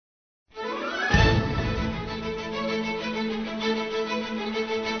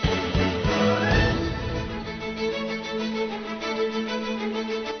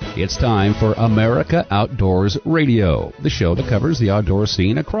It's time for America Outdoors Radio, the show that covers the outdoor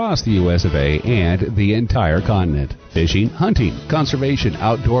scene across the U.S. of A. and the entire continent. Fishing, hunting, conservation,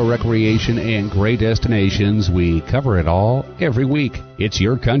 outdoor recreation, and great destinations. We cover it all every week. It's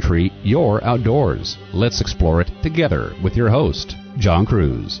your country, your outdoors. Let's explore it together with your host, John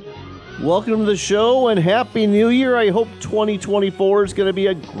Cruz. Welcome to the show and Happy New Year. I hope 2024 is going to be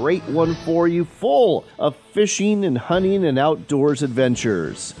a great one for you, full of fishing and hunting and outdoors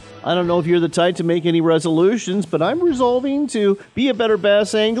adventures. I don't know if you're the type to make any resolutions, but I'm resolving to be a better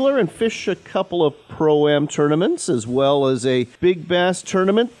bass angler and fish a couple of Pro-Am tournaments, as well as a big bass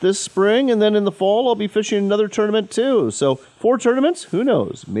tournament this spring, and then in the fall I'll be fishing another tournament too. So 4 tournaments? Who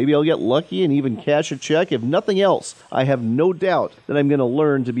knows? Maybe I'll get lucky and even cash a check. If nothing else, I have no doubt that I'm going to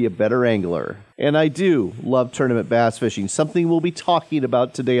learn to be a better angler. And I do love tournament bass fishing, something we'll be talking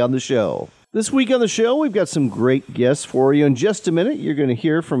about today on the show. This week on the show, we've got some great guests for you. In just a minute, you're going to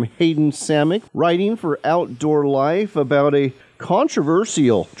hear from Hayden Samick, writing for Outdoor Life about a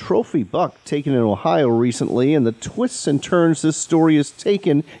controversial trophy buck taken in Ohio recently and the twists and turns this story has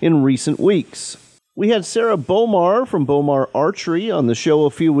taken in recent weeks. We had Sarah Bomar from Bomar Archery on the show a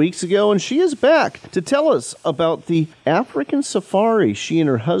few weeks ago, and she is back to tell us about the African safari she and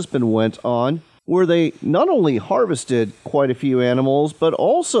her husband went on, where they not only harvested quite a few animals, but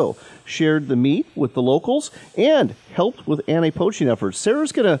also shared the meat with the locals and helped with anti-poaching efforts.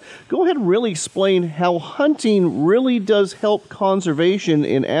 Sarah's going to go ahead and really explain how hunting really does help conservation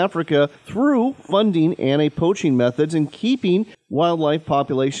in Africa through funding anti-poaching methods and keeping wildlife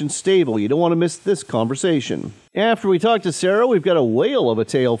populations stable. You don't want to miss this conversation. After we talk to Sarah, we've got a whale of a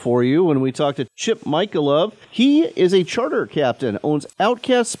tale for you when we talk to Chip Michaelov. He is a charter captain, owns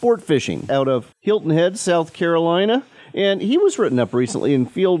Outcast Sport Fishing out of Hilton Head, South Carolina. And he was written up recently in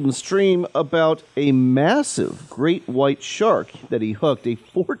Field and Stream about a massive great white shark that he hooked, a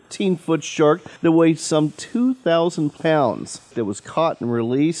 14-foot shark that weighed some 2,000 pounds that was caught and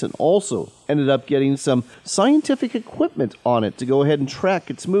released, and also ended up getting some scientific equipment on it to go ahead and track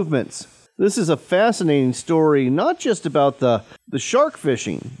its movements. This is a fascinating story, not just about the shark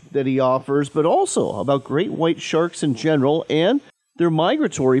fishing that he offers, but also about great white sharks in general and their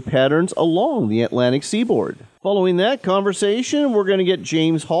migratory patterns along the Atlantic seaboard. Following that conversation, we're going to get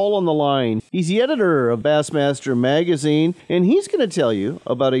James Hall on the line. He's the editor of Bassmaster Magazine, and he's going to tell you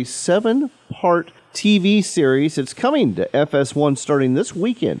about a 7-part TV series that's coming to FS1 starting this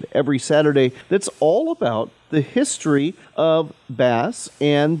weekend, every Saturday, that's all about the history of bass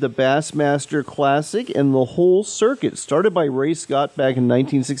and the Bassmaster Classic and the whole circuit. Started by Ray Scott back in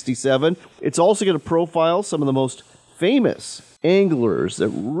 1967. It's also going to profile some of the most famous anglers that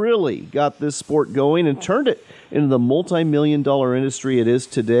really got this sport going and turned it into the multi-million-dollar industry it is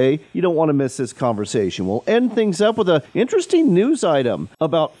today. You don't want to miss this conversation. We'll end things up with an interesting news item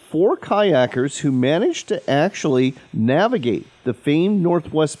about 4 kayakers who managed to actually navigate the famed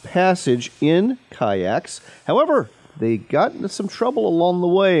Northwest Passage in kayaks. However, they got into some trouble along the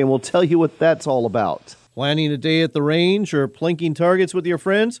way, and we'll tell you what that's all about. Planning a day at the range or plinking targets with your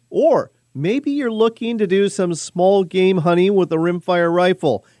friends? Or maybe you're looking to do some small game hunting with a rimfire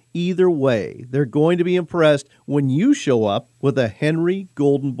rifle. Either way, they're going to be impressed when you show up with a Henry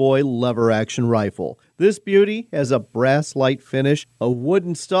Golden Boy lever action rifle. This beauty has a brass light finish, a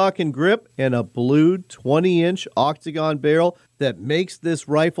wooden stock and grip, and a blued 20-inch octagon barrel that makes this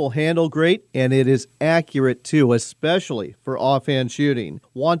rifle handle great, and it is accurate too, especially for offhand shooting.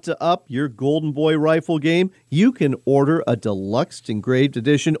 Want to up your Golden Boy rifle game? You can order a deluxe engraved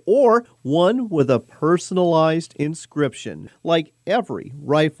edition or one with a personalized inscription. Like every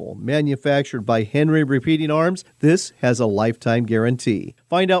rifle manufactured by Henry Repeating Arms, this has a lifetime guarantee.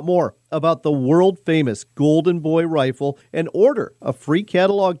 Find out more about the world-famous Golden Boy rifle and order a free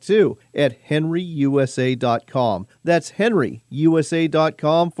catalog too at henryusa.com. That's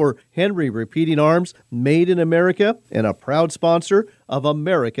henryusa.com for Henry Repeating Arms, made in America, and a proud sponsor of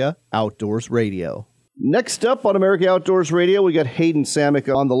America Outdoors Radio. Next up on America Outdoors Radio, we got Hayden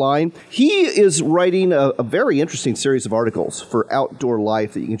Samick on the line. He is writing a very interesting series of articles for Outdoor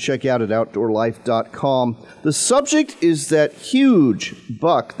Life that you can check out at outdoorlife.com. The subject is that huge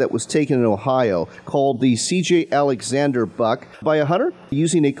buck that was taken in Ohio called the C.J. Alexander buck by a hunter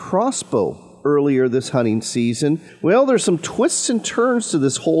using a crossbow earlier this hunting season. Well, there's some twists and turns to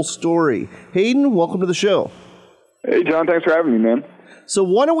this whole story. Hayden, welcome to the show. Hey, John, thanks for having me, man. So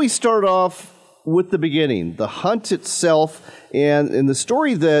why don't we start off with the beginning, the hunt itself, and the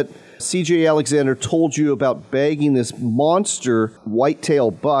story that C.J. Alexander told you about bagging this monster whitetail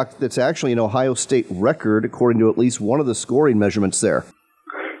buck that's actually an Ohio State record, according to at least one of the scoring measurements there.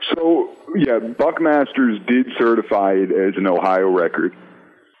 So, yeah, Buckmasters did certify it as an Ohio record.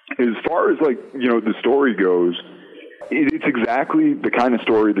 As far as the story goes, it's exactly the kind of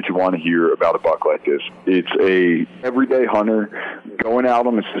story that you want to hear about a buck like this. It's a everyday hunter going out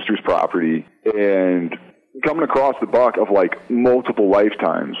on his sister's property and coming across the buck of multiple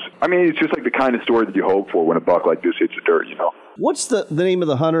lifetimes. I mean, it's just the kind of story that you hope for when a buck like this hits the dirt, What's the name of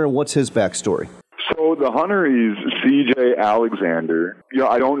the hunter and what's his backstory? So the hunter is C.J. Alexander.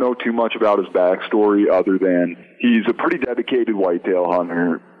 I don't know too much about his backstory other than he's a pretty dedicated whitetail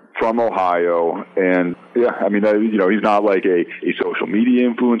hunter from Ohio. And he's not a social media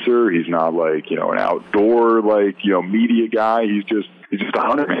influencer. He's not an outdoor media guy. He's just a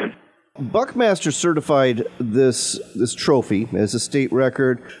hunter, man. Buckmaster certified this trophy as a state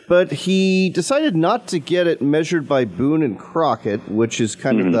record, but he decided not to get it measured by Boone and Crockett, which is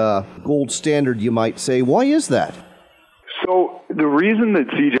kind of the gold standard, you might say. Why is that? So the reason that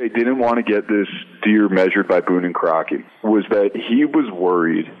CJ didn't want to get this deer measured by Boone and Crockett was that he was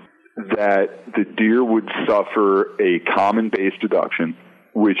worried that the deer would suffer a common base deduction,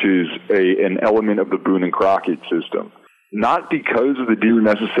 which is an element of the Boone and Crockett system. Not because the deer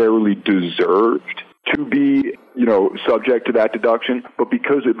necessarily deserved to be, subject to that deduction, but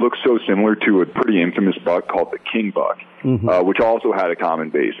because it looks so similar to a pretty infamous buck called the king buck, which also had a common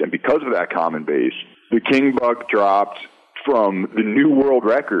base. And because of that common base, the king buck dropped from the new world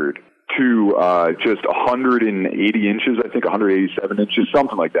record to just 180 inches, I think 187 inches,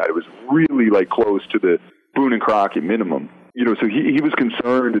 something like that. It was really close to the Boone and Crockett minimum. So he was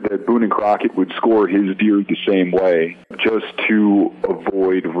concerned that Boone and Crockett would score his deer the same way just to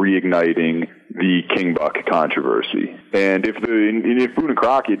avoid reigniting the king buck controversy. And if Boone and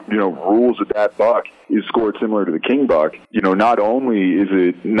Crockett, rules that buck is scored similar to the king buck, not only is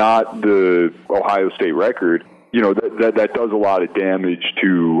it not the Ohio state record, that does a lot of damage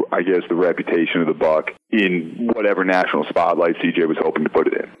to, I guess, the reputation of the buck in whatever national spotlight CJ was hoping to put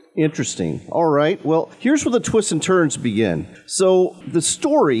it in. Interesting. All right. Well, here's where the twists and turns begin. So the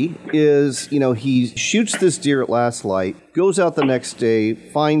story is, he shoots this deer at last light, goes out the next day,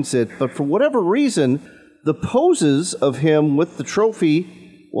 finds it, but for whatever reason, the poses of him with the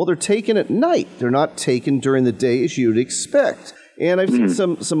trophy, well, they're taken at night. They're not taken during the day as you'd expect. And I've seen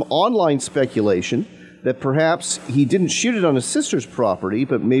some online speculation that perhaps he didn't shoot it on his sister's property,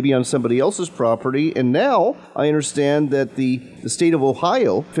 but maybe on somebody else's property. And now I understand that the state of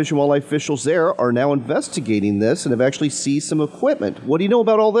Ohio, Fish and Wildlife officials there are now investigating this and have actually seized some equipment. What do you know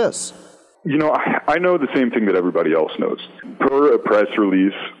about all this? I know the same thing that everybody else knows. Per a press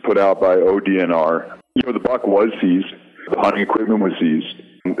release put out by ODNR, the buck was seized. The hunting equipment was seized.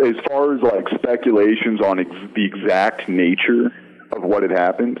 As far as speculations on the exact nature of what had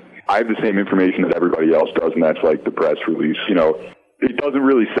happened, I have the same information that everybody else does, and that's the press release. It doesn't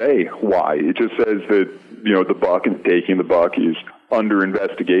really say why. It just says that, the buck and taking the buck is under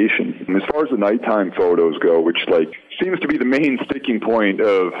investigation. And as far as the nighttime photos go, which seems to be the main sticking point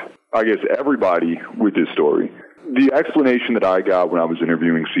of, I guess, everybody with this story, the explanation that I got when I was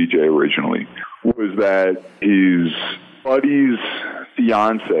interviewing CJ originally was that his buddy's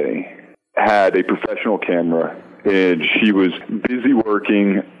fiance had a professional camera and she was busy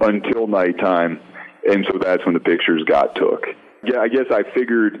working until nighttime, and so that's when the pictures got took. Yeah, I guess I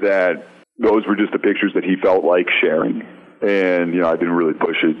figured that those were just the pictures that he felt like sharing, and I didn't really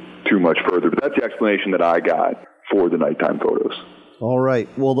push it too much further, but that's the explanation that I got for the nighttime photos. All right.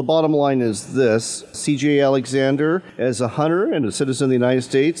 Well, the bottom line is this. C.J. Alexander, as a hunter and a citizen of the United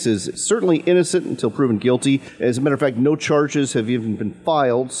States, is certainly innocent until proven guilty. As a matter of fact, no charges have even been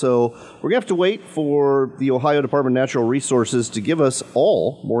filed. So we're going to have to wait for the Ohio Department of Natural Resources to give us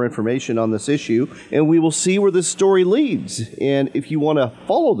all more information on this issue, and we will see where this story leads. And if you want to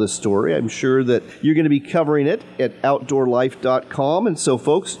follow this story, I'm sure that you're going to be covering it at OutdoorLife.com. And so,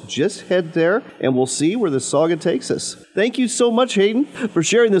 folks, just head there, and we'll see where this saga takes us. Thank you so much, Hayden, for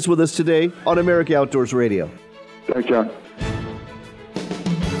sharing this with us today on America Outdoors Radio. Thanks, John.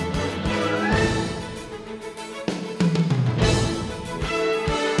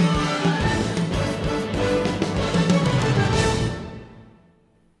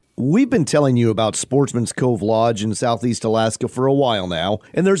 We've been telling you about Sportsman's Cove Lodge in Southeast Alaska for a while now,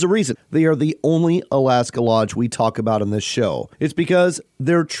 and there's a reason. They are the only Alaska lodge we talk about in this show. It's because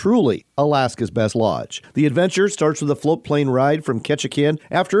they're truly Alaska's best lodge. The adventure starts with a float plane ride from Ketchikan,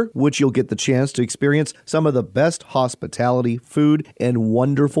 after which you'll get the chance to experience some of the best hospitality, food, and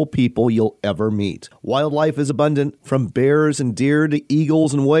wonderful people you'll ever meet. Wildlife is abundant, from bears and deer to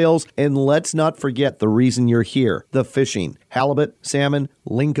eagles and whales, and let's not forget the reason you're here, the fishing. Halibut, salmon,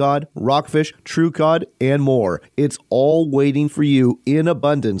 lingcod, rockfish, true cod, and more. It's all waiting for you in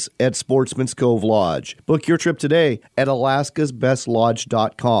abundance at Sportsman's Cove Lodge. Book your trip today at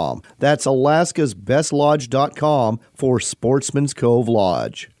alaskasbestlodge.com. That's alaskasbestlodge.com for Sportsman's Cove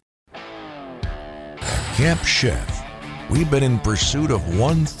Lodge. Camp Chef, we've been in pursuit of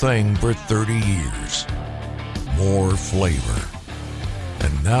one thing for 30 years. More flavor.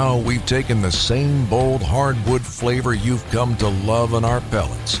 And now we've taken the same bold hardwood flavor you've come to love in our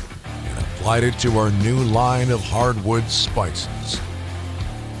pellets and applied it to our new line of hardwood spices.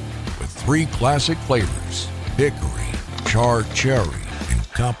 With 3 classic flavors, hickory, char cherry,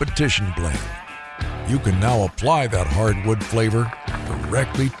 and competition blend, you can now apply that hardwood flavor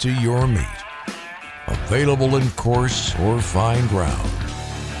directly to your meat. Available in coarse or fine ground.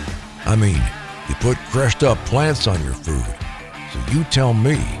 I mean, you put crushed up plants on your food. So you tell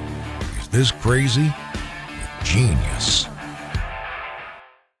me, is this crazy or genius?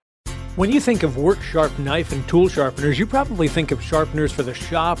 When you think of Work Sharp knife and tool sharpeners, you probably think of sharpeners for the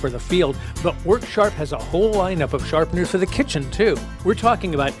shop or the field, but Work Sharp has a whole lineup of sharpeners for the kitchen, too. We're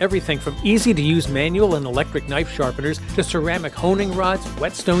talking about everything from easy-to-use manual and electric knife sharpeners to ceramic honing rods,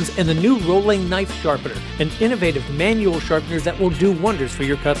 whetstones, and the new rolling knife sharpener, an innovative manual sharpener that will do wonders for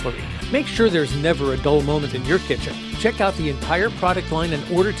your cutlery. Make sure there's never a dull moment in your kitchen. Check out the entire product line and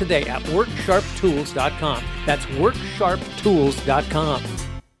order today at WorkSharpTools.com. That's WorkSharpTools.com.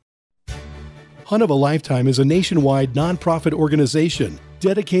 Hunt of a Lifetime is a nationwide nonprofit organization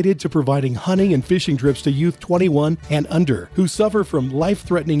dedicated to providing hunting and fishing trips to youth 21 and under who suffer from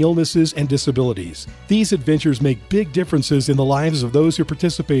life-threatening illnesses and disabilities. These adventures make big differences in the lives of those who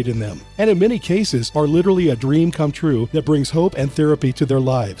participate in them, and in many cases are literally a dream come true that brings hope and therapy to their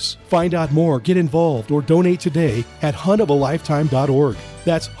lives. Find out more, get involved, or donate today at huntofalifetime.org.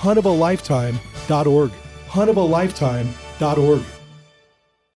 That's huntofalifetime.org. huntofalifetime.org.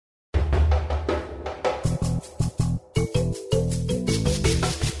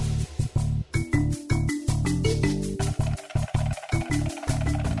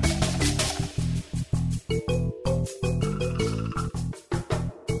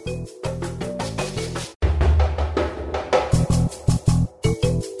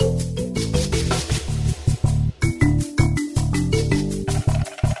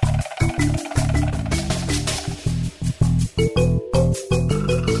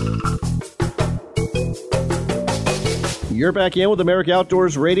 You're back in with America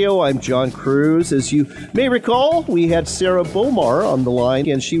Outdoors Radio. I'm John Cruz. As you may recall, we had Sarah Bomar on the line,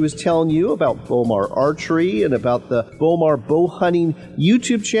 and she was telling you about Bomar Archery and about the Bomar Bow Hunting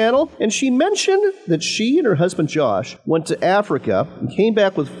YouTube channel. And she mentioned that she and her husband Josh went to Africa and came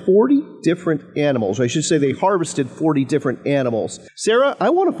back with 40 different animals. Or I should say they harvested 40 different animals. Sarah, I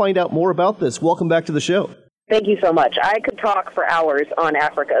want to find out more about this. Welcome back to the show. Thank you so much. I could talk for hours on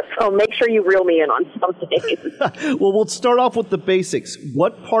Africa, so make sure you reel me in on something. Well, we'll start off with the basics.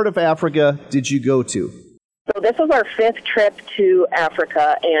 What part of Africa did you go to? So this was our 5th trip to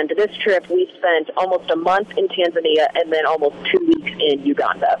Africa, and this trip we spent almost a month in Tanzania and then almost 2 weeks in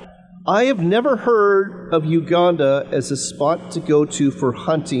Uganda. I have never heard of Uganda as a spot to go to for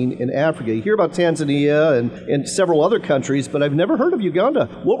hunting in Africa. You hear about Tanzania and several other countries, but I've never heard of Uganda.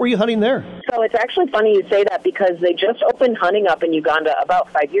 What were you hunting there? So it's actually funny you say that because they just opened hunting up in Uganda about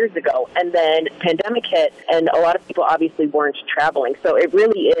 5 years ago, and then pandemic hit, and a lot of people obviously weren't traveling. So it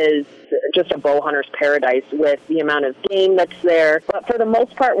really is just a bow hunter's paradise with the amount of game that's there. But for the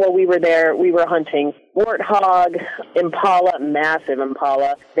most part, while we were there, we were hunting warthog, impala, massive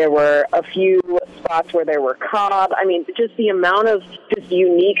impala. There were a few spots where there were cob. I mean, just the amount of just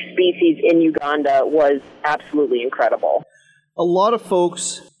unique species in Uganda was absolutely incredible. A lot of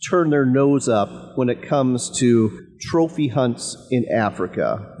folks turn their nose up when it comes to trophy hunts in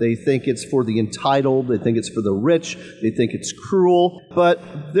Africa. They think it's for the entitled, they think it's for the rich, they think it's cruel, but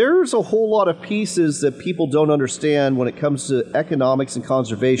there's a whole lot of pieces that people don't understand when it comes to economics and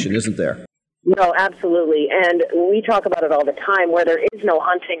conservation, isn't there? No, absolutely. And we talk about it all the time. Where there is no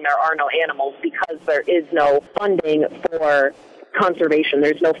hunting, there are no animals because there is no funding for conservation.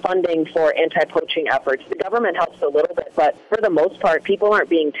 There's no funding for anti-poaching efforts. The government helps a little bit, but for the most part, people aren't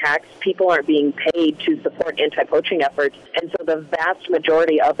being taxed. People aren't being paid to support anti-poaching efforts. And so the vast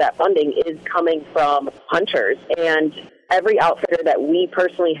majority of that funding is coming from hunters. And every outfitter that we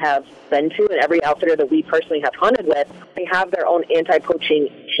personally have been to and every outfitter that we personally have hunted with, they have their own anti-poaching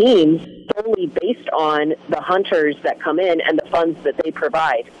teams solely based on the hunters that come in and the funds that they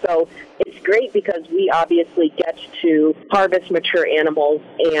provide. So it's great because we obviously get to harvest mature animals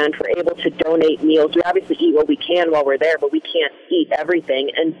and we're able to donate meals. We obviously eat what we can while we're there, but we can't eat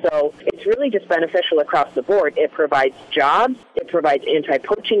everything. And so it's really just beneficial across the board. It provides jobs, it provides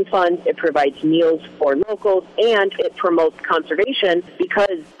anti-poaching funds, it provides meals for locals, and it promotes conservation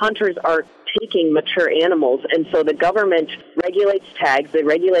because hunters are taking mature animals. And so the government regulates tags, they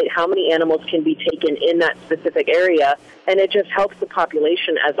regulate how many animals can be taken in that specific area, and it just helps the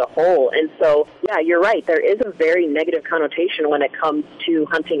population as a whole. And so, yeah, you're right, there is a very negative connotation when it comes to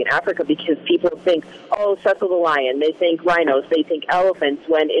hunting in Africa because people think, oh, Cecil the lion, they think rhinos, they think elephants,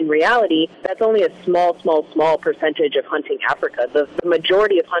 when in reality, that's only a small percentage of hunting Africa. The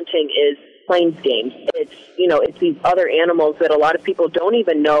majority of hunting is plains game. It's these other animals that a lot of people don't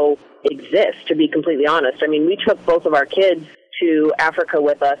even know exist, to be completely honest. I mean, we took both of our kids to Africa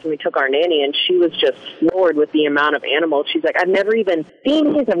with us, and we took our nanny, and she was just floored with the amount of animals. She's like, I've never even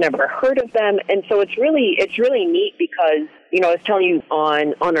seen these, I've never heard of them. And so it's really neat because, I was telling you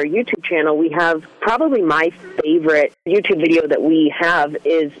on our YouTube channel, we have probably my favorite YouTube video that we have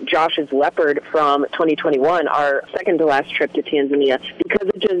is Josh's leopard from 2021, our second to last trip to Tanzania, because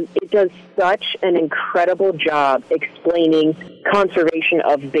it does such an incredible job explaining conservation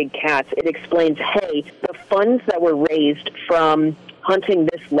of big cats. It explains, hey, the funds that were raised from hunting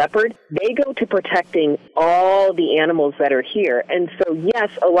this leopard, they go to protecting all the animals that are here. And so,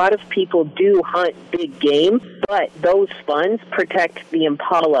 yes, a lot of people do hunt big game, but those funds protect the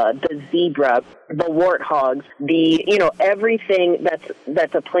impala, the zebra, the warthogs, everything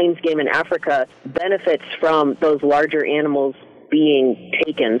that's a plains game in Africa benefits from those larger animals being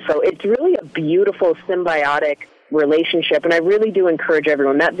taken. So it's really a beautiful symbiotic relationship, and I really do encourage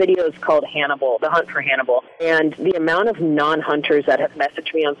everyone. That video is called Hannibal, The Hunt for Hannibal, and the amount of non-hunters that have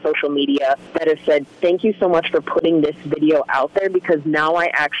messaged me on social media that have said, thank you so much for putting this video out there because now I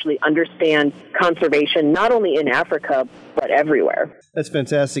actually understand conservation, not only in Africa, but everywhere. That's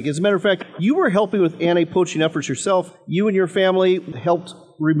fantastic. As a matter of fact, you were helping with anti-poaching efforts yourself. You and your family helped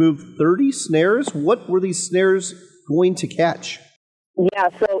remove 30 snares. What were these snares going to catch? Yeah,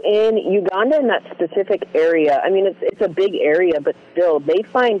 so in Uganda, in that specific area, I mean, it's a big area, but still, they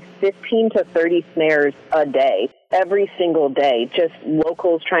find 15 to 30 snares a day, every single day, just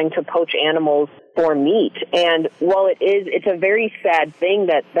locals trying to poach animals for meat. And while it's a very sad thing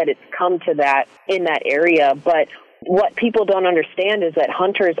that it's come to that in that area, but what people don't understand is that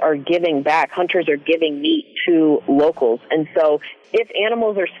hunters are giving back. Hunters are giving meat to locals. And so if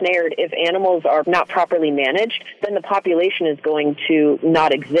animals are snared, if animals are not properly managed, then the population is going to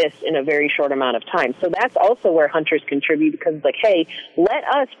not exist in a very short amount of time. So that's also where hunters contribute because it's like, hey, let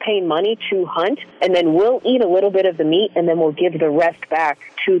us pay money to hunt, and then we'll eat a little bit of the meat, and then we'll give the rest back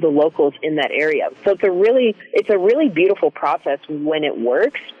to the locals in that area. So it's a really beautiful process when it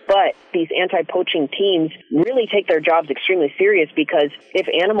works. But these anti-poaching teams really take their jobs extremely serious because if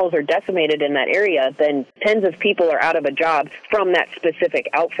animals are decimated in that area, then tens of people are out of a job from that specific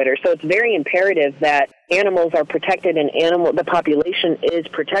outfitter. So it's very imperative that animals are protected and the population is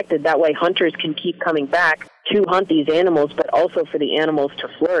protected. That way hunters can keep coming back to hunt these animals, but also for the animals to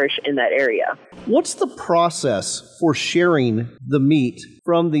flourish in that area. What's the process for sharing the meat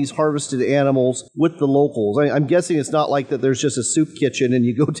from these harvested animals with the locals? I'm guessing it's not like that there's just a soup kitchen and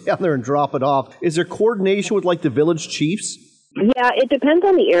you go down there and drop it off. Is there coordination with like the village chiefs? Yeah, it depends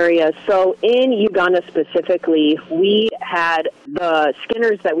on the area. So in Uganda specifically, we had the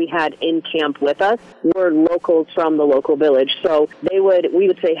skinners that we had in camp with us were locals from the local village. So we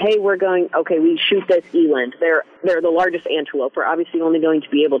would say, hey, we shoot this eland. They're the largest antelope. We're obviously only going to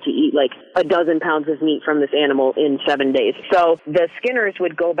be able to eat like a dozen pounds of meat from this animal in 7 days. So the skinners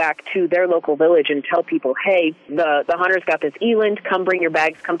would go back to their local village and tell people, hey, the hunters got this eland, come bring your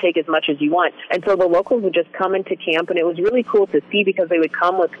bags, come take as much as you want. And so the locals would just come into camp, and it was really cool to see because they would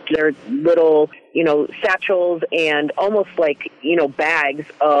come with their little, satchels and almost like, bags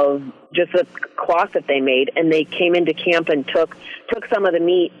of just a cloth that they made, and they came into camp and took some of the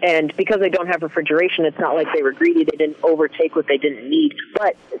meat, and because they don't have refrigeration, it's not like they were greedy, they didn't overtake what they didn't need,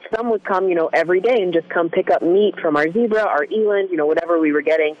 but some would come, every day and just come pick up meat from our zebra, our eland, whatever we were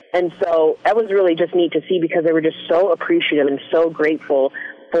getting, and so that was really just neat to see because they were just so appreciative and so grateful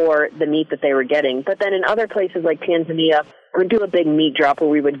for the meat that they were getting. But then in other places like Tanzania, we'd do a big meat drop where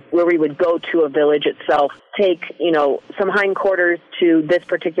we would go to a village itself, take, some hindquarters to this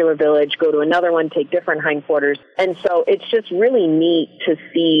particular village, go to another one, take different hindquarters. And so it's just really neat to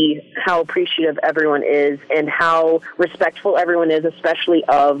see how appreciative everyone is and how respectful everyone is, especially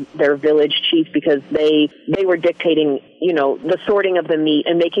of their village chief, because they were dictating, the sorting of the meat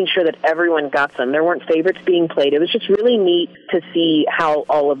and making sure that everyone got some. There weren't favorites being played. It was just really neat to see how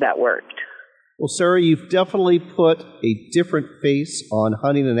all of that worked. Well, Sarah, you've definitely put a different face on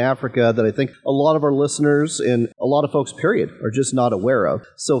hunting in Africa that I think a lot of our listeners and a lot of folks, period, are just not aware of.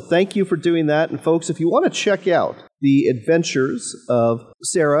 So thank you for doing that. And folks, if you want to check out the adventures of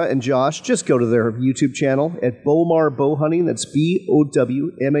Sarah and Josh, just go to their YouTube channel at Bowmar Bow Hunting. That's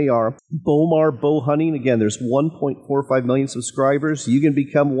BOWMAR. Bowmar Bow Hunting. Again, there's 1.45 million subscribers. You can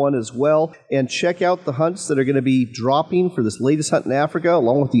become one as well. And check out the hunts that are going to be dropping for this latest hunt in Africa,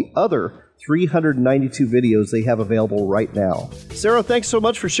 along with the other 392 videos they have available right now. Sarah, thanks so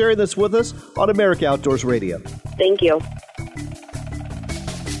much for sharing this with us on America Outdoors Radio. Thank you.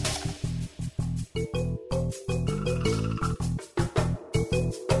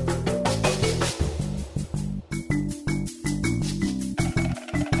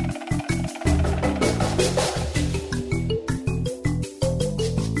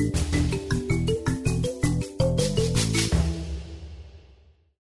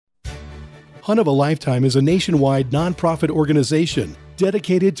 Hunt of a Lifetime is a nationwide nonprofit organization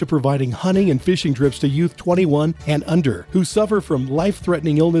dedicated to providing hunting and fishing trips to youth 21 and under who suffer from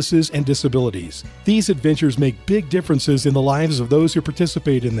life-threatening illnesses and disabilities. These adventures make big differences in the lives of those who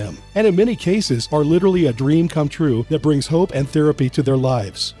participate in them, and in many cases are literally a dream come true that brings hope and therapy to their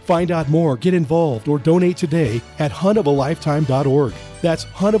lives. Find out more, get involved, or donate today at huntofalifetime.org. That's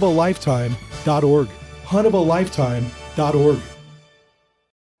huntofalifetime.org. huntofalifetime.org.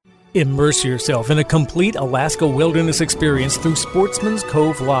 Immerse yourself in a complete Alaska wilderness experience through Sportsman's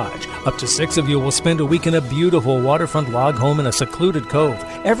Cove Lodge. Up to 6 of you will spend a week in a beautiful waterfront log home in a secluded cove.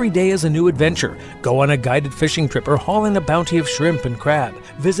 Every day is a new adventure. Go on a guided fishing trip or haul in a bounty of shrimp and crab.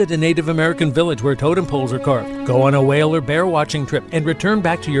 Visit a Native American village where totem poles are carved. Go on a whale or bear watching trip and return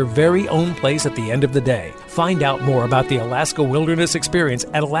back to your very own place at the end of the day. Find out more about the Alaska Wilderness Experience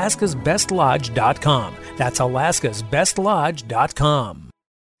at alaskasbestlodge.com. That's alaskasbestlodge.com.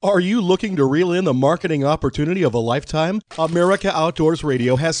 Are you looking to reel in the marketing opportunity of a lifetime? America Outdoors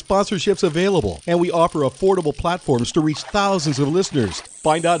Radio has sponsorships available, and we offer affordable platforms to reach thousands of listeners.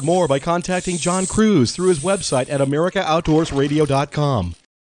 Find out more by contacting John Cruz through his website at americaoutdoorsradio.com.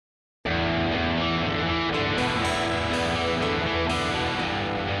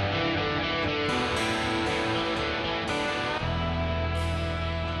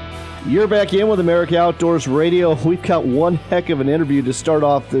 You're back in with America Outdoors Radio. We've got one heck of an interview to start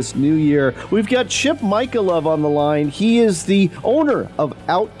off this new year. We've got Chip Michalove on the line. He is the owner of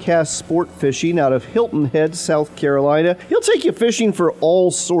Outcast Sport Fishing out of Hilton Head, South Carolina. He'll take you fishing for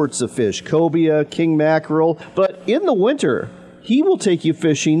all sorts of fish, cobia, king mackerel, but in the winter, he will take you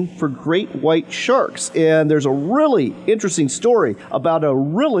fishing for great white sharks. And there's a really interesting story about a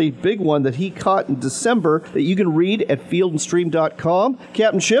really big one that he caught in December that you can read at fieldandstream.com.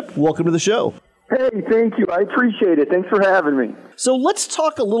 Captain Chip, welcome to the show. Hey, thank you. I appreciate it. Thanks for having me. So let's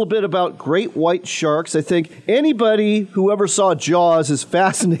talk a little bit about great white sharks. I think anybody who ever saw Jaws is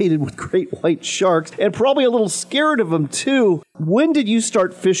fascinated with great white sharks and probably a little scared of them too. When did you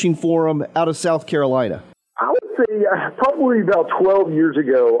start fishing for them out of South Carolina? I would say probably about 12 years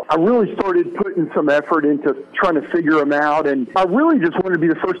ago, I really started putting some effort into trying to figure them out, and I really just wanted to be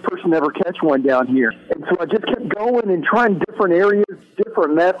the first person to ever catch one down here. And so I just kept going and trying different areas,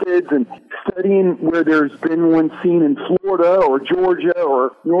 different methods, and studying where there's been one seen in Florida or Georgia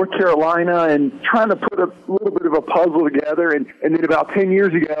or North Carolina, and trying to put a little bit of a puzzle together. And then about 10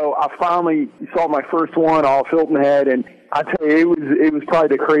 years ago, I finally saw my first one off Hilton Head, and I tell you, it was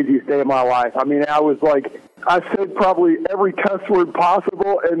probably the craziest day of my life. I mean, I was like, I said probably every cuss word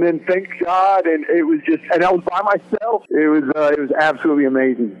possible, and then thank God, and it was just, and I was by myself. It was absolutely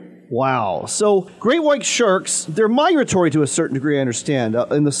amazing. Wow. So great white sharks, they're migratory to a certain degree, I understand.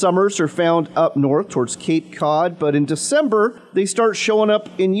 In the summers, they're found up north towards Cape Cod, but in December, they start showing up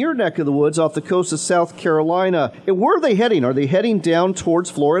in your neck of the woods off the coast of South Carolina. And where are they heading? Are they heading down towards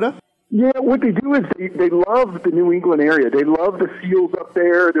Florida? Yeah, what they do is they love the New England area. They love the seals up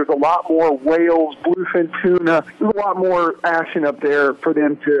there. There's a lot more whales, bluefin tuna. There's a lot more action up there for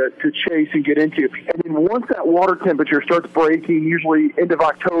them to chase and get into. And then once that water temperature starts breaking, usually end of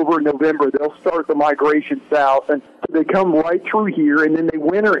October, November, they'll start the migration south. And so they come right through here, and then they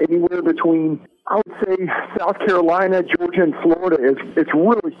winter anywhere between, I would say, South Carolina, Georgia, and Florida. It's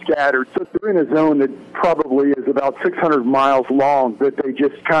really scattered. So they're in a zone that probably is about 600 miles long that they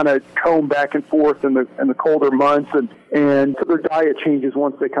just kind of comb back and forth in the colder months. And so their diet changes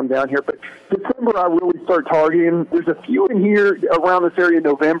once they come down here. But December, I really start targeting. There's a few in here around this area in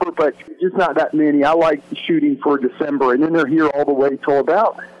November, but just not that many. I like shooting for December. And then they're here all the way till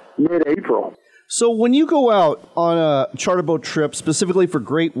about mid-April. So when you go out on a charter boat trip, specifically for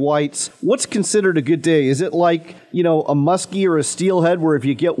great whites, what's considered a good day? Is it like, a muskie or a steelhead where if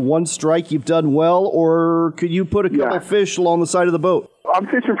you get one strike, you've done well? Or could you put a couple fish along the side of the boat? I'm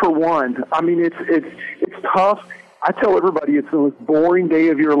fishing for one. I mean, it's tough. I tell everybody it's the most boring day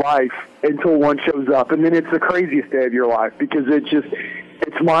of your life until one shows up. And then it's the craziest day of your life because it's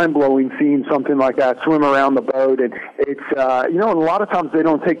mind-blowing seeing something like that swim around the boat. And it's, and a lot of times they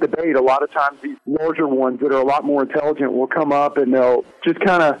don't take the bait. A lot of times these larger ones that are a lot more intelligent will come up and they'll just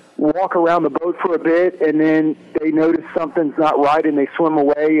kind of walk around the boat for a bit, and then they notice something's not right and they swim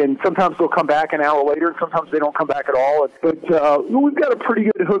away. And sometimes they'll come back an hour later, and sometimes they don't come back at all. But we've got a pretty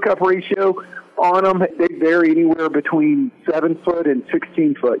good hookup ratio on them. They vary anywhere between 7 foot and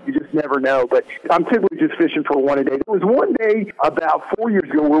 16 foot. You just never know. But I'm typically just fishing for one a day. There was one day about 4 years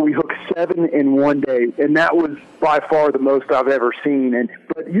ago where we hooked 7 in one day, and that was by far the most I've ever seen.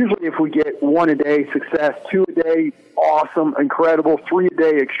 But usually if we get 1 a day, success. 2 a day, awesome, incredible. 3 a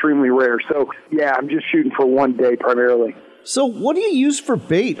day, extremely rare. So, yeah, I'm just shooting for 1 day primarily. So what do you use for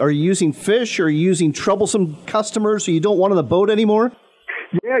bait? Are you using fish? Or are you using troublesome customers so you don't want on the boat anymore?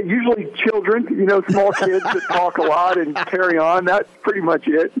 Yeah, usually children, small kids that talk a lot and carry on. That's pretty much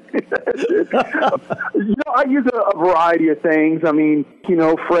it. That's it. I use a variety of things. I mean,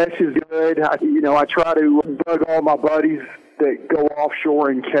 fresh is good. I try to bug all my buddies that go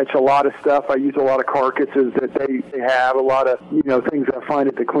offshore and catch a lot of stuff. I use a lot of carcasses that they have, a lot of, things I find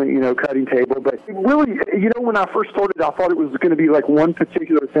at the cutting table. But really, when I first started, I thought it was going to be like one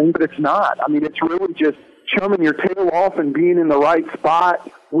particular thing, but it's not. I mean, it's really just chumming your tail off and being in the right spot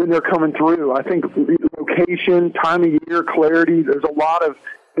when they're coming through. I think location, time of year, clarity, there's a lot of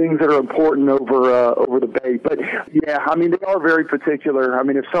things that are important over the bait. But yeah, I mean, they are very particular. I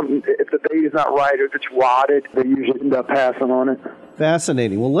mean, if the bait is not right or if it's rotted, they usually end up passing on it.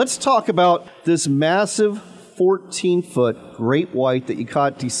 Fascinating. Well, let's talk about this massive 14-foot great white that you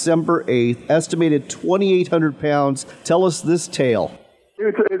caught December 8th, estimated 2,800 pounds. Tell us this tale.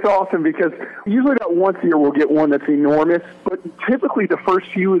 It's awesome because usually about once a year we'll get one that's enormous, but typically the first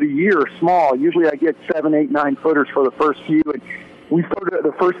few of the year are small. Usually I get 7, 8, 9 footers for the first few. And we started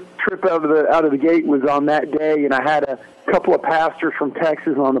the first trip out of the gate was on that day, and I had a couple of pastors from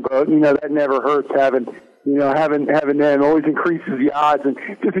Texas on the boat. That never hurts having them. Always increases the odds, and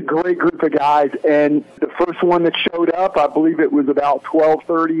just a great group of guys. And the first one that showed up, I believe it was about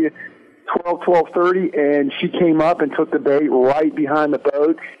 12:30, and she came up and took the bait right behind the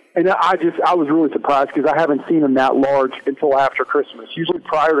boat. And I was really surprised because I haven't seen them that large until after Christmas. Usually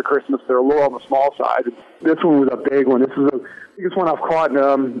prior to Christmas, they're a little on the small side. This one was a big one. This is the biggest one I've caught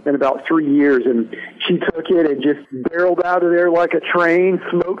in about 3 years. And she took it and just barreled out of there like a train,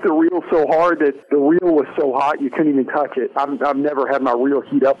 smoked the reel so hard that the reel was so hot you couldn't even touch it. I've never had my reel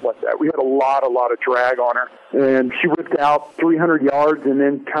heat up like that. We had a lot of drag on her. And she whipped out 300 yards and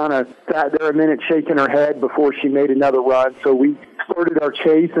then kind of sat there a minute shaking her head before she made another run. So we started our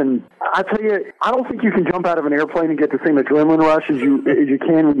chase, and I tell you, I don't think you can jump out of an airplane and get the same adrenaline rush as you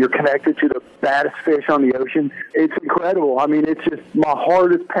can when you're connected to the baddest fish on the ocean. It's incredible. I mean, it's just my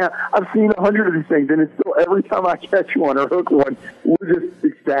heart is pounding. I've seen 100 of these things, and it's still every time I catch one or hook one, we're just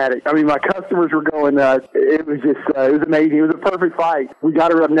ecstatic. I mean, my customers were going nuts. It was just, it was amazing. It was a perfect fight. We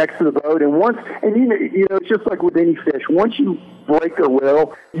got her up next to the boat, and it's just like with any fish. Once you break their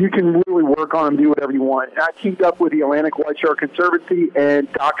will, you can really work on them, do whatever you want. And I teamed up with the Atlantic White Shark Conservancy and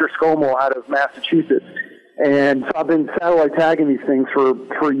Dr. Scommel out of Massachusetts. And so I've been satellite tagging these things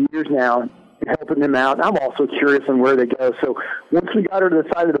for years now, helping them out. And I'm also curious on where they go. So once we got her to the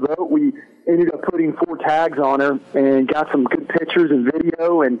side of the boat, we ended up putting 4 tags on her and got some good pictures and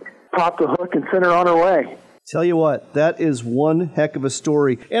video and popped the hook and sent her on her way. Tell you what, that is one heck of a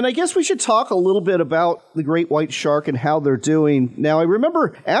story. And I guess we should talk a little bit about the great white shark and how they're doing. Now, I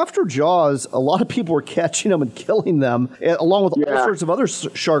remember after Jaws, a lot of people were catching them and killing them, along with all sorts of other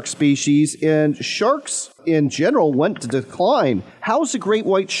shark species. And sharks in general went to decline. How's the great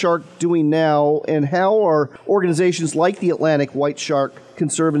white shark doing now, and how are organizations like the Atlantic White Shark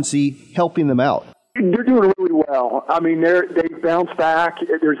Conservancy helping them out? They're doing really well. I mean, they bounced back.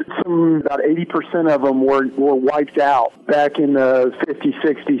 There's about 80% of them were wiped out back in the 50s,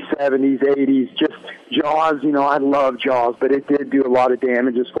 60s, 70s, 80s. Just Jaws, I love Jaws, but it did do a lot of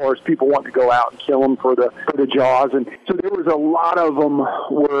damage as far as people wanting to go out and kill them for the Jaws. And so there was a lot of them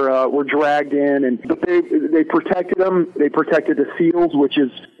were dragged in, but they protected them. They protected the seals, which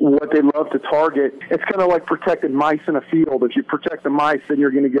is what they love to target. It's kind of like protecting mice in a field. If you protect the mice, then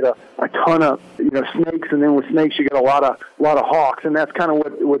you're going to get a ton of snakes, and then with snakes you get a lot of hawks, and that's kind of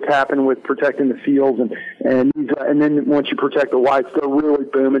what's happened with protecting the seals, and then once you protect the whites, they're really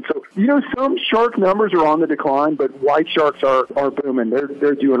booming. So some shark numbers are on the decline, but white sharks are booming.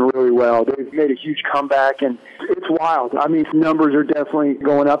 They're doing really well. They've made a huge comeback, and it's wild. I mean, numbers are definitely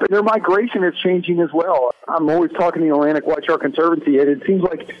going up, and their migration is changing as well. I'm always talking to the Atlantic White Shark Conservancy, and it seems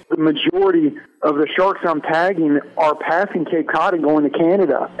like the majority of the sharks I'm tagging are passing Cape Cod and going to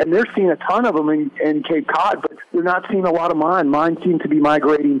Canada, and they're seeing a ton of them in Cape Cod, but they're not seeing a lot of mine. Mine seem to be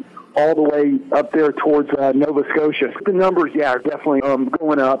migrating all the way up there towards Nova Scotia. The numbers, are definitely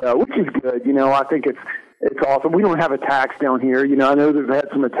going up, which is good. I think it's awesome. We don't have attacks down here. I know they've had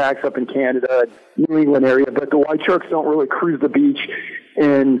some attacks up in Canada, New England area, but the white sharks don't really cruise the beach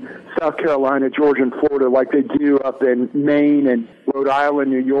in South Carolina, Georgia, and Florida like they do up in Maine and Rhode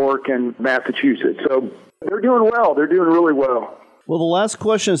Island, New York, and Massachusetts. So they're doing well. They're doing really well. Well, the last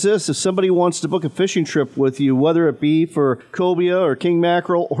question is this. If somebody wants to book a fishing trip with you, whether it be for cobia or king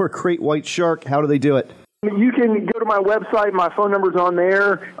mackerel or great white shark, how do they do it? You can go to my website. My phone number's on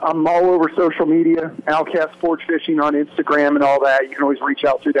there. I'm all over social media, Outcast Sports Fishing on Instagram and all that. You can always reach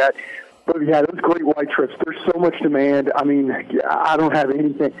out through that. But, those great white trips, there's so much demand. I mean, I don't have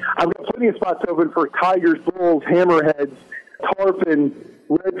anything. I've got plenty of spots open for tigers, bulls, hammerheads, tarpon,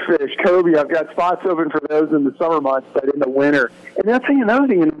 redfish, cobia. I've got spots open for those in the summer months, but in the winter. And that's another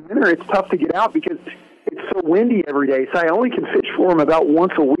thing. In the winter, it's tough to get out because it's so windy every day. So I only can fish for them about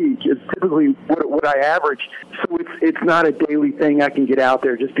once a week. It's typically what I average. So it's not a daily thing I can get out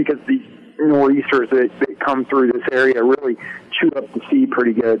there just because these nor'easters that come through this area really chew up the sea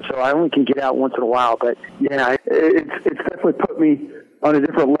pretty good. So I only can get out once in a while. But, it's definitely put me on a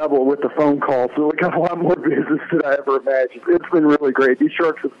different level with the phone calls. So I got a lot more business than I ever imagined. It's been really great. These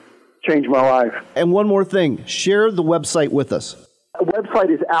sharks have changed my life. And one more thing. Share the website with us. The website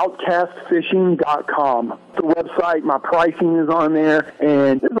is outcastfishing.com. The website, my pricing is on there,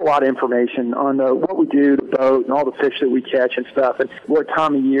 and there's a lot of information on what we do, the boat, and all the fish that we catch and stuff, and what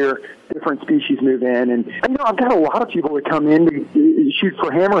time of year different species move in. And I've got a lot of people that come in to shoot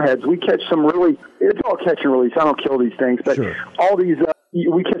for hammerheads. We catch some it's all catch and release. I don't kill these things, but all these,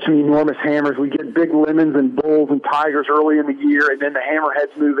 we catch some enormous hammers. We get big lemons and bulls and tigers early in the year, and then the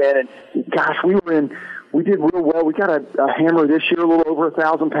hammerheads move in. And gosh, we did real well. We got a hammer this year, a little over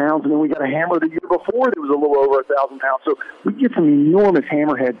 1,000 pounds, and then we got a hammer the year before that was a little over 1,000 pounds. So we get some enormous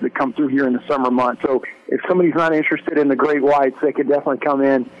hammerheads that come through here in the summer months. So if somebody's not interested in the great whites, they could definitely come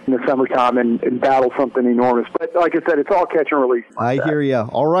in the summertime and battle something enormous. But like I said, it's all catch and release. I hear you.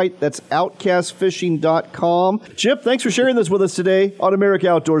 All right, that's outcastfishing.com. Chip, thanks for sharing this with us today on America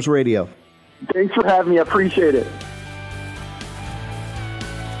Outdoors Radio. Thanks for having me. I appreciate it.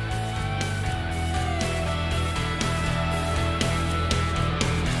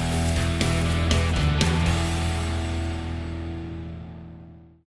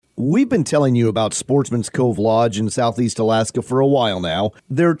 We've been telling you about Sportsman's Cove Lodge in Southeast Alaska for a while now.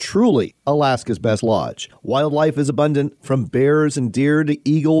 They're truly Alaska's best lodge. Wildlife is abundant, from bears and deer to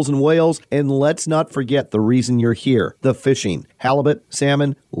eagles and whales, and let's not forget the reason you're here, the fishing. Halibut,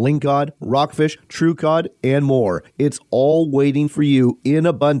 salmon, lingcod, rockfish, true cod, and more. It's all waiting for you in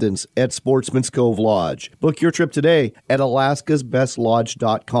abundance at Sportsman's Cove Lodge. Book your trip today at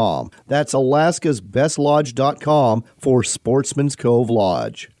alaskasbestlodge.com. That's alaskasbestlodge.com for Sportsman's Cove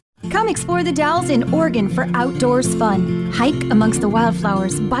Lodge. Come explore the Dalles in Oregon for outdoors fun. Hike amongst the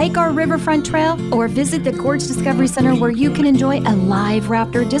wildflowers, bike our riverfront trail, or visit the Gorge Discovery Center where you can enjoy a live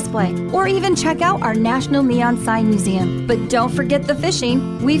raptor display, or even check out our National Neon Sign Museum. But don't forget the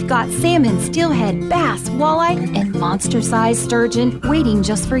fishing. We've got salmon, steelhead, bass, walleye, and monster-sized sturgeon waiting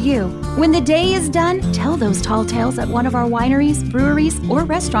just for you. When the day is done, tell those tall tales at one of our wineries, breweries, or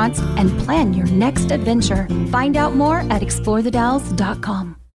restaurants and plan your next adventure. Find out more at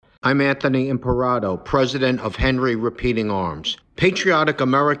explorethedalles.com. I'm Anthony Imperato, president of Henry Repeating Arms. Patriotic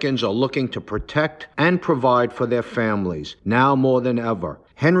Americans are looking to protect and provide for their families, now more than ever.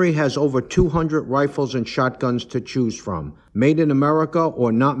 Henry has over 200 rifles and shotguns to choose from, made in America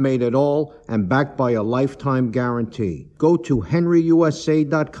or not made at all, and backed by a lifetime guarantee. Go to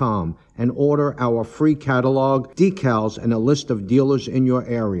henryusa.com and order our free catalog, decals, and a list of dealers in your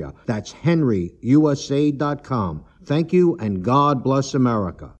area. That's henryusa.com. Thank you, and God bless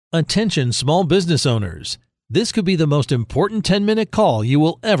America. Attention small business owners. This could be the most important 10-minute call you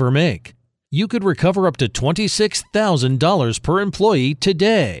will ever make. You could recover up to $26,000 per employee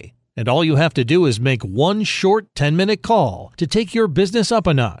today. And all you have to do is make one short 10-minute call to take your business up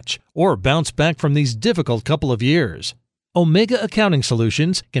a notch or bounce back from these difficult couple of years. Omega Accounting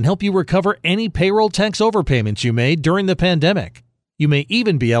Solutions can help you recover any payroll tax overpayments you made during the pandemic. You may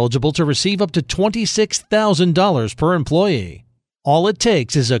even be eligible to receive up to $26,000 per employee. All it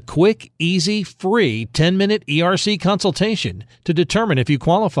takes is a quick, easy, free 10-minute ERC consultation to determine if you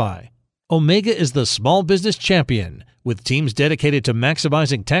qualify. Omega is the small business champion with teams dedicated to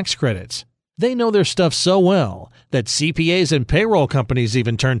maximizing tax credits. They know their stuff so well that CPAs and payroll companies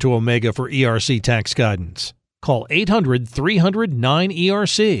even turn to Omega for ERC tax guidance. Call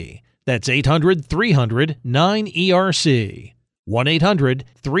 800-300-9ERC. That's 800-300-9ERC.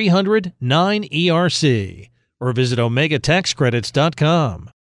 1-800-300-9ERC. Or visit OmegaTaxCredits.com.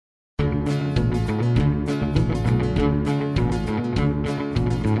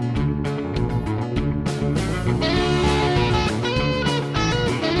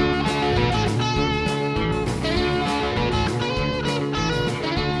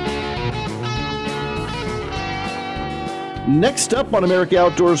 Next up on America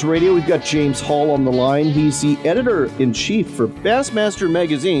Outdoors Radio, we've got James Hall on the line. He's the editor-in-chief for Bassmaster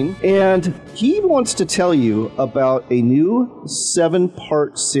Magazine, and he wants to tell you about a new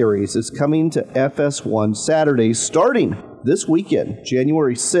 7-part series that's coming to FS1 Saturdays starting this weekend,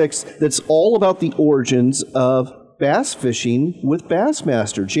 January 6th, that's all about the origins of bass fishing with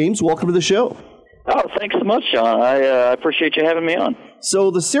Bassmaster. James, welcome to the show. Oh, thanks so much, Sean. I appreciate you having me on.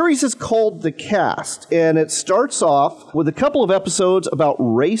 So the series is called The Cast, and it starts off with a couple of episodes about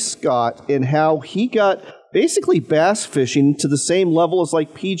Ray Scott and how he got basically bass fishing to the same level as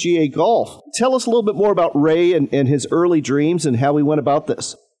like PGA golf. Tell us a little bit more about Ray and his early dreams and how he went about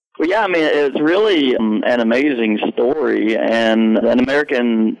this. Well, yeah, I mean, it's really an amazing story and an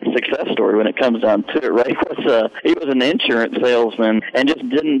American success story when it comes down to it. Ray he was an insurance salesman and just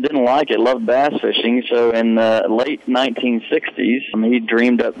didn't like it, loved bass fishing. So in the late 1960s, he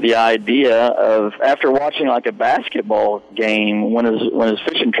dreamed up the idea of, after watching like a basketball game when his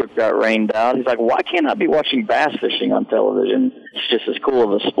fishing trip got rained out, he's like, why can't I be watching bass fishing on television? It's just as cool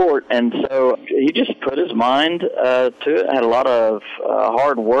of a sport. And so he just put his mind to it, had a lot of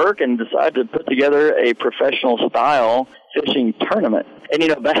hard work, and decided to put together a professional style fishing tournament. And,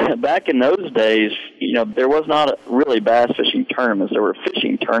 back in those days, there was not really bass fishing tournaments. There were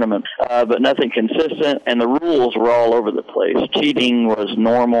fishing tournaments, but nothing consistent, and the rules were all over the place. Cheating was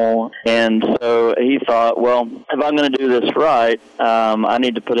normal, and so he thought, well, if I'm going to do this right, I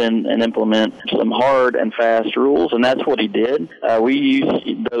need to put in and implement some hard and fast rules, and that's what he did. We use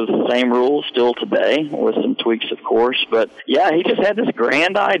those same rules still today, with some tweaks, of course, but yeah, he just had this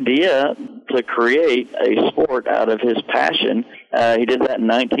grand idea to create a sport out of his passion. He did that in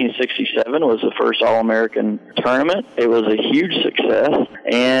 1967, was the first All-American tournament. It was a huge success.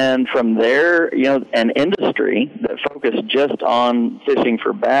 And from there, an industry that focused just on fishing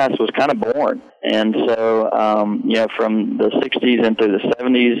for bass was kind of born. And so, from the 60s into the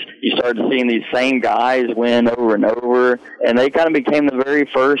 70s, you started seeing these same guys win over and over, and they kind of became the very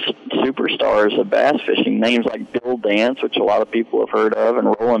first superstars of bass fishing. Names like Bill Dance, which a lot of people have heard of,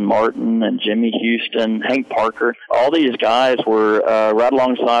 and Roland Martin, and Jimmy Houston, Hank Parker. All these guys were right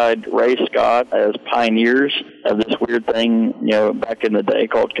alongside Ray Scott as pioneers of this weird thing, back in the day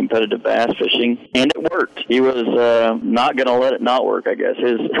called competitive bass fishing, and it worked. He was not going to let it not work, I guess.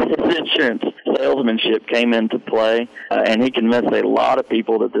 His insurance salesmanship came into play, and he convinced a lot of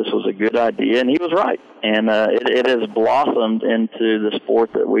people that this was a good idea, and he was right. And it has blossomed into the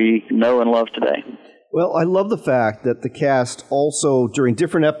sport that we know and love today. Well, I love the fact that the cast also, during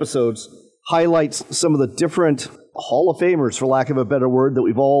different episodes, highlights some of the different Hall of Famers, for lack of a better word, that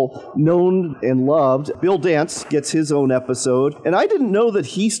we've all known and loved. Bill Dance gets his own episode, and I didn't know that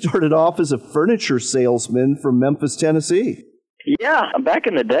he started off as a furniture salesman from Memphis, Tennessee. Yeah, back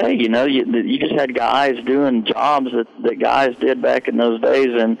in the day, you just had guys doing jobs that guys did back in those days,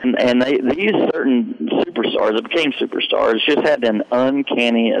 and these certain superstars, that became superstars, just had an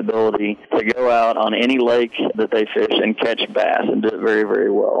uncanny ability to go out on any lake that they fish and catch bass and do it very,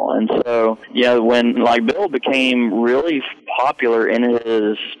 very well. And so, when Bill became really popular in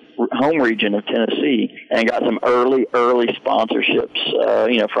his home region of Tennessee and got some early sponsorships,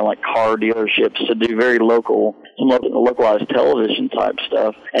 from like car dealerships to do very localized television type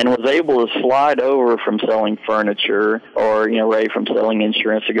stuff, and was able to slide over from selling furniture or, Ray from selling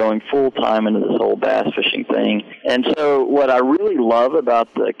insurance to going full time into this whole bass fishing thing. And so what I really love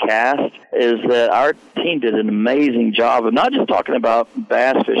about the cast is that our team did an amazing job of not just talking about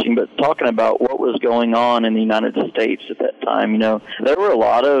bass fishing, but talking about what was going on in the United States at that time. There were a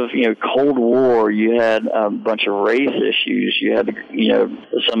lot of Cold War, you had a bunch of race issues, you had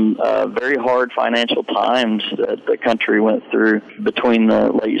some very hard financial times that the country went through between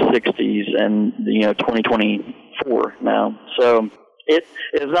the late 60s and 2024 now. So it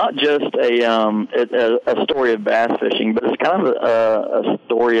is not just a story of bass fishing, but it's kind of a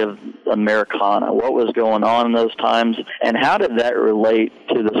story of Americana. What was going on in those times, and how did that relate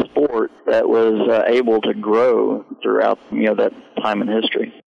to the sport that was able to grow throughout that time in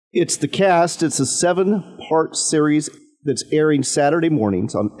history? It's The Cast. It's a 7-part series that's airing Saturday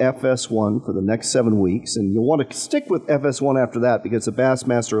mornings on FS1 for the next 7 weeks. And you'll want to stick with FS1 after that, because the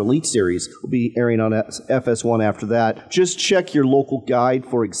Bassmaster Elite Series will be airing on FS1 after that. Just check your local guide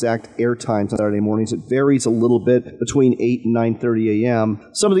for exact air times on Saturday mornings. It varies a little bit between 8 and 9:30 a.m.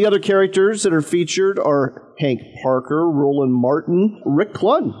 Some of the other characters that are featured are Hank Parker, Roland Martin, Rick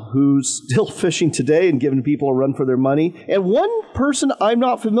Clunn, who's still fishing today and giving people a run for their money, and one person I'm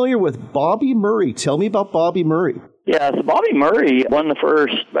not familiar with, Bobby Murray. Tell me about Bobby Murray. Yeah, so Bobby Murray won the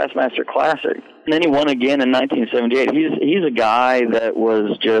first Bassmaster Classic, and then he won again in 1978. He's a guy that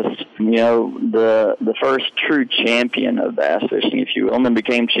was just, the first true champion of bass fishing, if you will, and then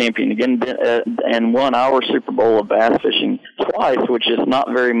became champion again and won our Super Bowl of bass fishing twice, which is not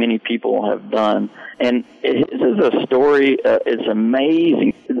very many people have done. And his is a story, it's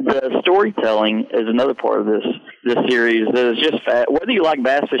amazing. The storytelling is another part of this series that is just whether you like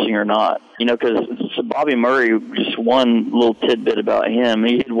bass fishing or not, because Bobby Murray, just one little tidbit about him,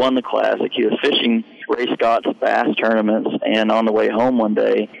 he had won the Classic. He was fishing Ray Scott's bass tournaments, and on the way home one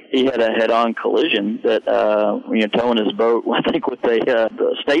day, he had a head-on collision that, towing his boat, I think, with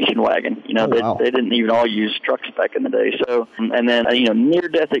the station wagon. Wow. They didn't even all use trucks back in the day. So, and then,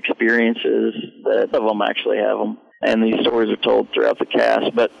 near-death experiences, some of them actually have them, and these stories are told throughout the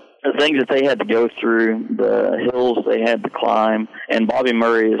cast, but the things that they had to go through, the hills they had to climb, and Bobby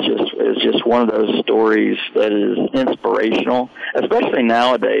Murray is just one of those stories that is inspirational, especially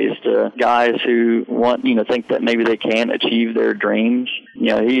nowadays to guys who think that maybe they can't achieve their dreams.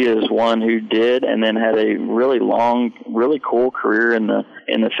 He is one who did, and then had a really long, really cool career in the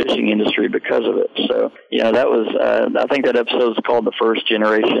fishing industry because of it. So, that was, I think that episode is called The First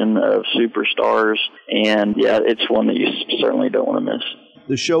Generation of Superstars, and yeah, it's one that you certainly don't want to miss.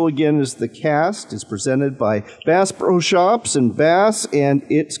 The show, again, is The Cast. It's presented by Bass Pro Shops and Bass, and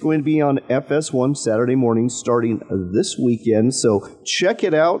it's going to be on FS1 Saturday mornings starting this weekend. So check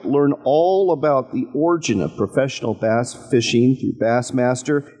it out. Learn all about the origin of professional bass fishing through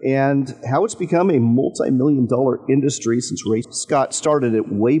Bassmaster and how it's become a multi-million-dollar industry since Ray Scott started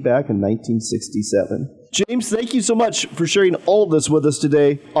it way back in 1967. James, thank you so much for sharing all of this with us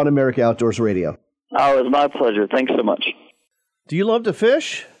today on America Outdoors Radio. Oh, it was my pleasure. Thanks so much. Do you love to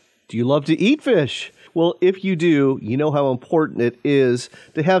fish? Do you love to eat fish? Well, if you do, you know how important it is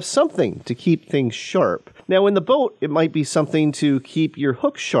to have something to keep things sharp. Now, in the boat, it might be something to keep your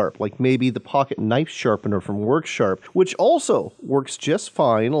hook sharp, like maybe the pocket knife sharpener from WorkSharp, which also works just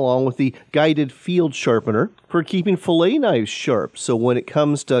fine along with the guided field sharpener for keeping fillet knives sharp. So when it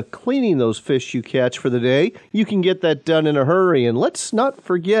comes to cleaning those fish you catch for the day, you can get that done in a hurry. And let's not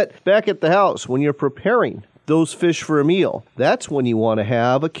forget, back at the house, when you're preparing those fish for a meal, that's when you want to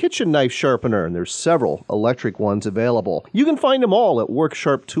have a kitchen knife sharpener, and there's several electric ones available. You can find them all at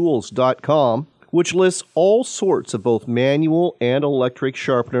WorkSharpTools.com, which lists all sorts of both manual and electric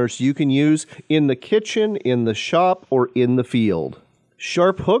sharpeners you can use in the kitchen, in the shop, or in the field.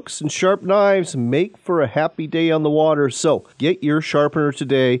 Sharp hooks and sharp knives make for a happy day on the water, so get your sharpener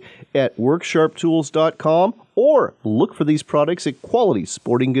today at WorkSharpTools.com or look for these products at quality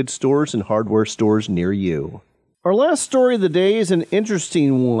sporting goods stores and hardware stores near you. Our last story of the day is an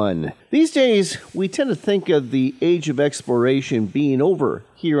interesting one. These days, we tend to think of the age of exploration being over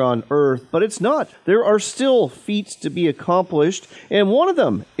here on Earth, but it's not. There are still feats to be accomplished, and one of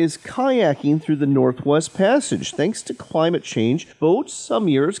them is kayaking through the Northwest Passage. Thanks to climate change, boats some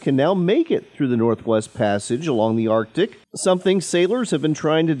years can now make it through the Northwest Passage along the Arctic, something sailors have been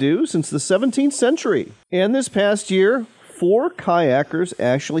trying to do since the 17th century. And this past year, 4 kayakers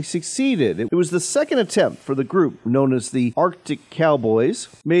actually succeeded. It was the second attempt for the group known as the Arctic Cowboys,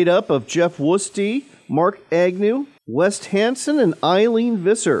 made up of Jeff Woosty, Mark Agnew, West Hansen, and Eileen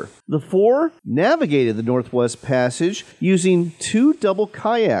Visser. The 4 navigated the Northwest Passage using 2 double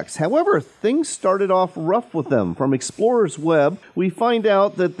kayaks. However, things started off rough with them. From Explorer's Web, we find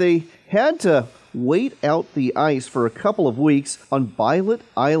out that they had to wait out the ice for a couple of weeks on Bylot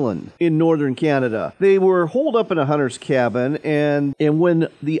Island in northern Canada. They were holed up in a hunter's cabin, and when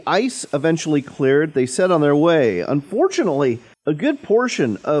the ice eventually cleared, they set on their way. Unfortunately, a good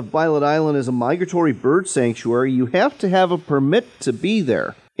portion of Bylot Island is a migratory bird sanctuary. You have to have a permit to be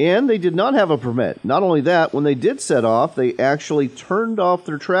there. And they did not have a permit. Not only that, when they did set off, they actually turned off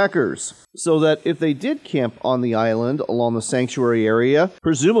their trackers, so that if they did camp on the island along the sanctuary area,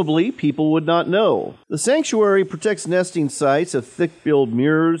 presumably people would not know. The sanctuary protects nesting sites of thick-billed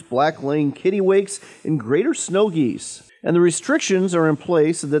murres, black-laying kittiwakes, and greater snow geese. And the restrictions are in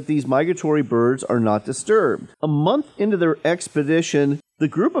place so that these migratory birds are not disturbed. A month into their expedition, the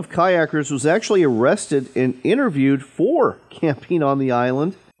group of kayakers was actually arrested and interviewed for camping on the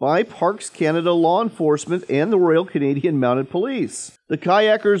island by Parks Canada law enforcement and the Royal Canadian Mounted Police. The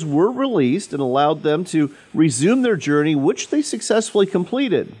kayakers were released and allowed them to resume their journey, which they successfully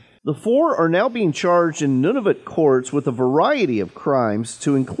completed. The four are now being charged in Nunavut courts with a variety of crimes,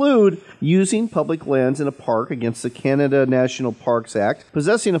 to include using public lands in a park against the Canada National Parks Act,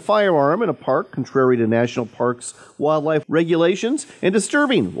 possessing a firearm in a park contrary to National Parks wildlife regulations, and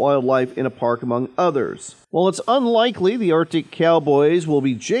disturbing wildlife in a park, among others. While it's unlikely the Arctic Cowboys will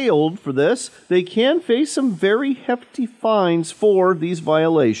be jailed for this, they can face some very hefty fines for these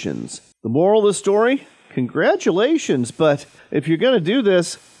violations. The moral of the story? Congratulations, but if you're going to do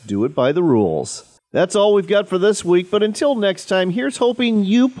this, do it by the rules. That's all we've got for this week, but until next time, here's hoping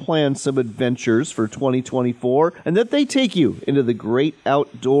you plan some adventures for 2024 and that they take you into the great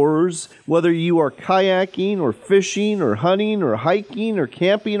outdoors, whether you are kayaking or fishing or hunting or hiking or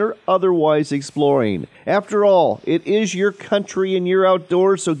camping or otherwise exploring. After all, it is your country and your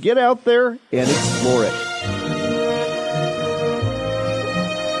outdoors, so get out there and explore it.